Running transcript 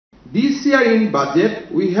This year in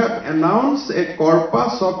budget, we have announced a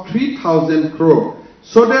corpus of 3,000 crore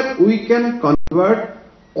so that we can convert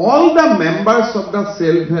all the members of the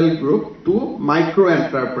self-help group to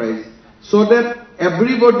micro-enterprise so that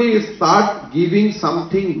everybody start giving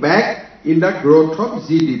something back in the growth of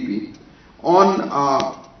GDP.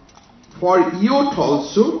 For youth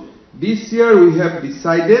also, this year we have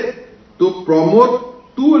decided to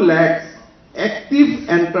promote 2 lakhs active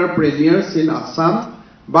entrepreneurs in Assam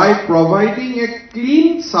by providing a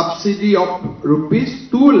clean subsidy of rupees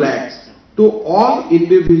 2 lakhs to all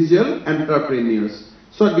individual entrepreneurs.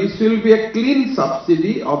 So this will be a clean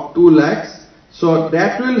subsidy of 2 lakhs. So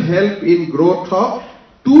that will help in growth of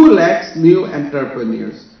 2 lakhs new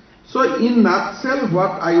entrepreneurs. So in nutshell,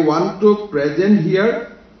 what I want to present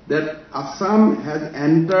here, that Assam has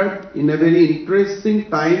entered in a very interesting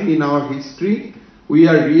time in our history. We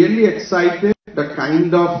are really excited the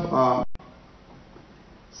kind of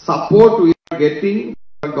support we are getting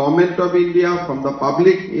from the Government of India, from the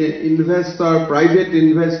public investor, private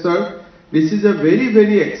investor. This is a very,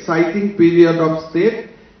 very exciting period of state,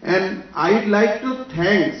 and I'd like to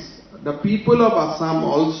thank the people of Assam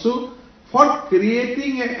also for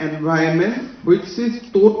creating an environment which is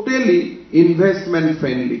totally investment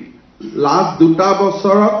friendly. Last 2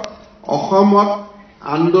 বছৰত অসমত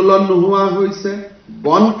আন্দোলন নোহোৱা হৈছে,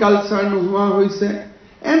 বন culture নোহোৱা হৈছে,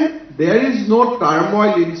 and there is no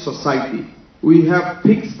turmoil in society. We have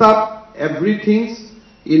fixed up everything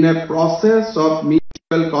in a process of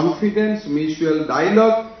mutual confidence, mutual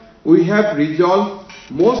dialogue. We have resolved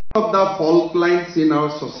most of the fault lines in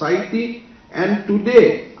our society, and today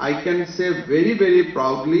I can say very, very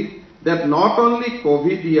proudly that not only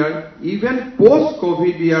COVID year, even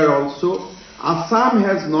post-COVID year also, Assam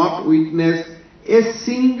has not witnessed a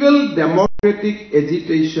single democratic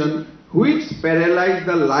agitation which paralyzed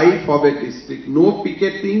the life of a district. No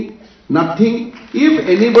picketing, nothing. If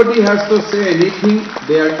anybody has to say anything,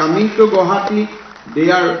 they are coming to Guwahati, they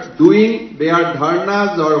are doing their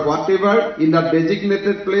dharnas or whatever in the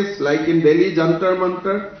designated place, like in Delhi Jantar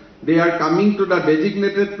Mantar. They are coming to the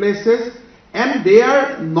designated places, and they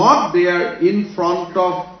are not there in front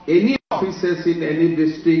of any offices in any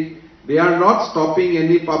district. They are not stopping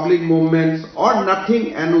any public movements or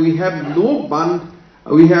nothing, and we have no band.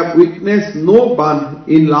 We have witnessed no band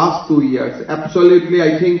in last 2 years. Absolutely,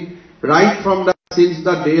 I think right from since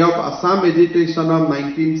the day of Assam agitation of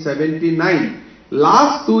 1979,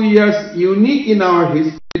 last 2 years unique in our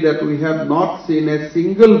history that we have not seen a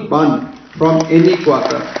single band from any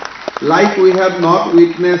quarter. Like we have not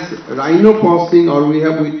witnessed rhino poaching, or we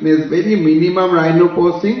have witnessed very minimum rhino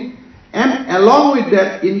poaching, and along with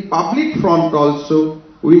that in public front also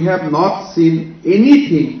we have not seen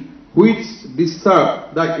anything which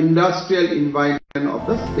disturb the industrial environment of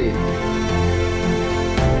the state.